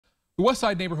The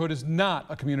Westside neighborhood is not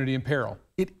a community in peril.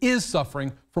 It is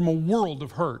suffering from a world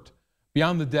of hurt.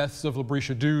 Beyond the deaths of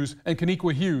Labrecia-Dews and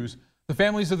Keniqua-Hughes, the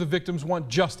families of the victims want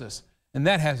justice, and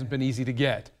that hasn't been easy to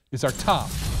get. It's our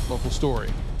top local story.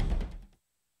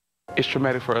 It's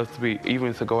traumatic for us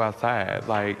even to go outside,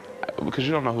 because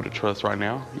you don't know who to trust right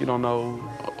now. You don't know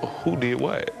who did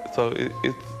what. So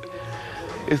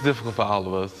it's difficult for all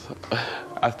of us.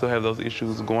 I still have those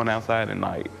issues going outside at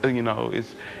night. You know,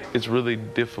 it's really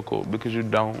difficult because you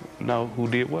don't know who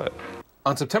did what.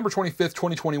 On September 25th,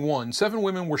 2021, 7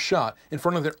 women were shot in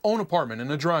front of their own apartment in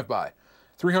a drive-by.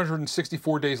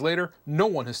 364 days later, no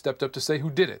one has stepped up to say who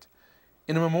did it.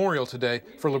 In a memorial today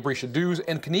for Labrecia-Dews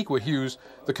and Keniqua-Hughes,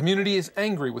 the community is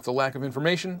angry with the lack of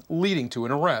information leading to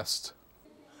an arrest.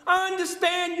 I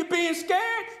understand you being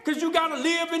scared because you got to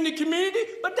live in the community,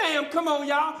 but damn, come on,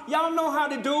 y'all. Y'all know how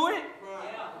to do it.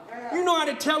 You know how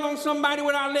to tell on somebody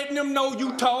without letting them know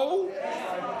you told.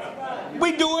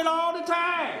 We do it all the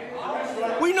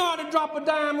time. We know how to drop a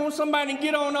dime on somebody and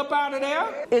get on up out of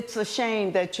there. It's a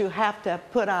shame that you have to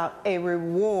put out a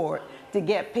reward to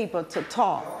get people to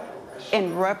talk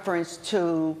in reference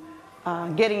to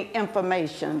getting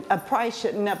information. A price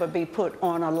should never be put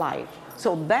on a life.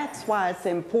 So that's why it's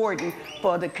important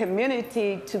for the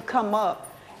community to come up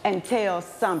and tell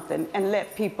something and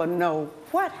let people know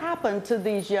what happened to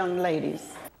these young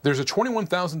ladies. There's a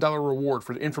 $21,000 reward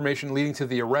for the information leading to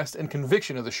the arrest and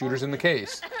conviction of the shooters in the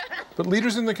case. But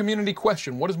leaders in the community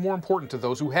question what is more important to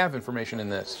those who have information in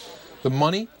this, the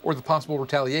money or the possible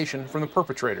retaliation from the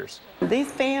perpetrators. These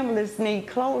families need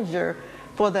closure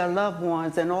for their loved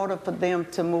ones in order for them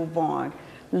to move on.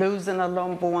 Losing a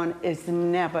loved one is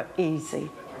never easy.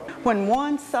 When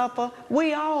one suffers,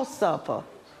 we all suffer.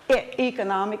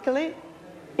 Economically,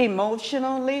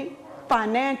 emotionally,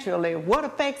 financially. What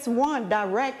affects one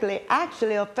directly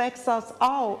actually affects us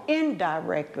all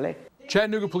indirectly.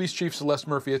 Chattanooga-Police-Chief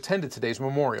Celeste-Murphy attended today's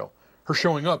memorial. Her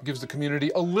showing up gives the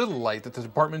community a little light that the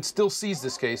department still sees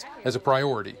this case as a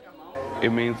priority. It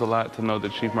means a lot to know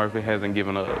that Chief Murphy hasn't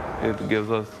given up. It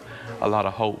gives us a lot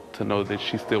of hope to know that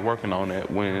she's still working on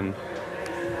it when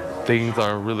things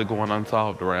are really going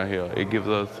unsolved around here. It gives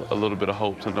us a little bit of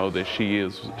hope to know that she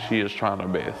is trying her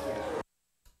best.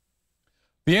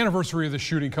 The anniversary of the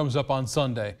shooting comes up on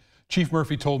Sunday. Chief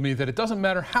Murphy told me that it doesn't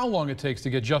matter how long it takes to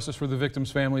get justice for the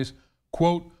victims' families.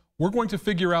 Quote, "We're going to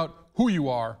figure out who you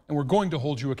are and we're going to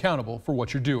hold you accountable for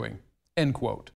what you're doing." End quote.